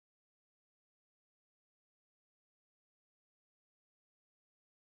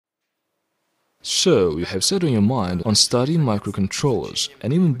So, you have set on your mind on studying microcontrollers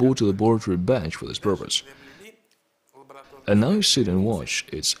and even bought a laboratory bench for this purpose. And now you sit and watch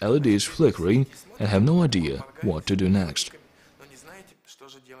its LEDs flickering and have no idea what to do next.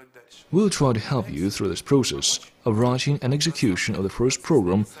 We'll try to help you through this process of writing and execution of the first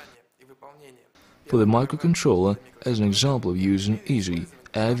program for the microcontroller as an example of using easy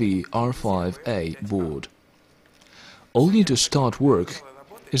AV-R5A board. All you need to start work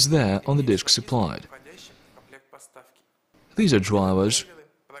is there on the disk supplied. These are drivers,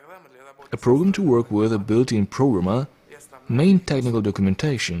 a program to work with, a built-in programmer, main technical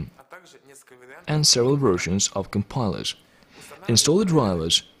documentation, and several versions of compilers. Install the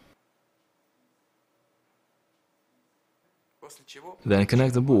drivers, then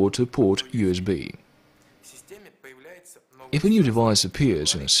connect the board to port USB. If a new device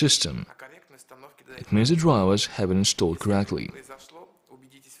appears in a system, it means the drivers have been installed correctly.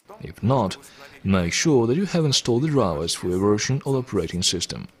 If not, make sure that you have installed the drivers for a version of the operating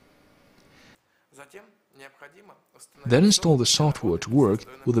system. Then install the software to work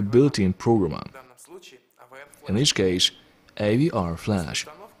with the built-in programmer, in this case AVR Flash.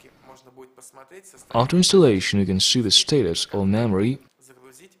 After installation, you can see the status of memory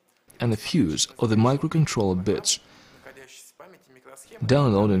and the fuse of the microcontroller bits.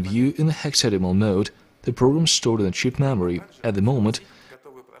 Download and view in the hexadecimal mode the program stored in the chip memory at the moment,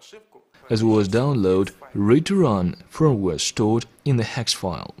 as well as download read-to-run firmware stored in the hex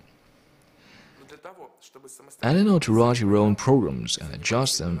file. And in order to write your own programs and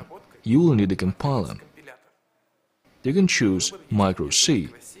adjust them, you will need a compiler. You can choose Micro-C,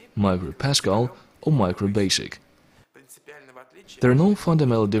 Micro-Pascal or Micro-Basic. There are no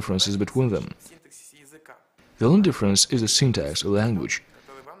fundamental differences between them. The only difference is the syntax of the language.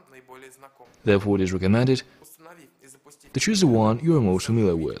 Therefore, it is recommended to choose the one you are most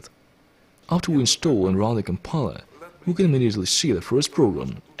familiar with. After we install and run the compiler, we can immediately see the first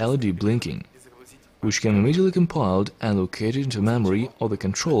program, LED blinking, which can be immediately compiled and located into memory of the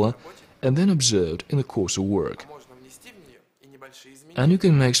controller and then observed in the course of work. And you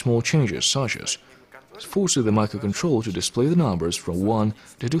can make small changes, such as forcing the microcontroller to display the numbers from 1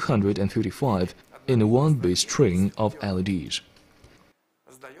 to 255 in a 1-bit string of LEDs.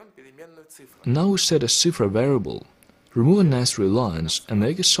 Now we set a cipher variable, remove unnecessary lines and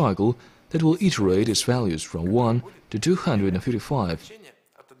make a cycle that will iterate its values from 1 to 255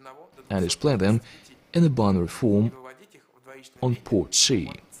 and display them in the binary form on port C.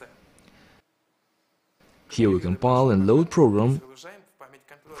 Here we compile and load program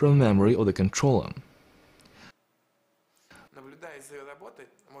from memory of the controller.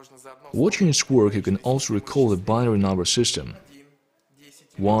 Watching its work, you can also recall the binary number system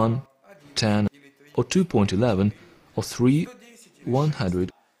 1, 10, or 2.11, or 3,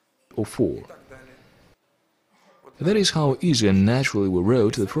 100, or 4. That is how easy and naturally we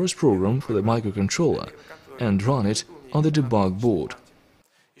wrote the first program for the microcontroller and run it on the debug board.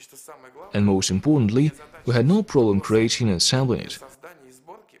 And most importantly, we had no problem creating and assembling it,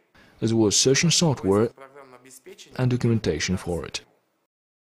 as well as searching software and documentation for it.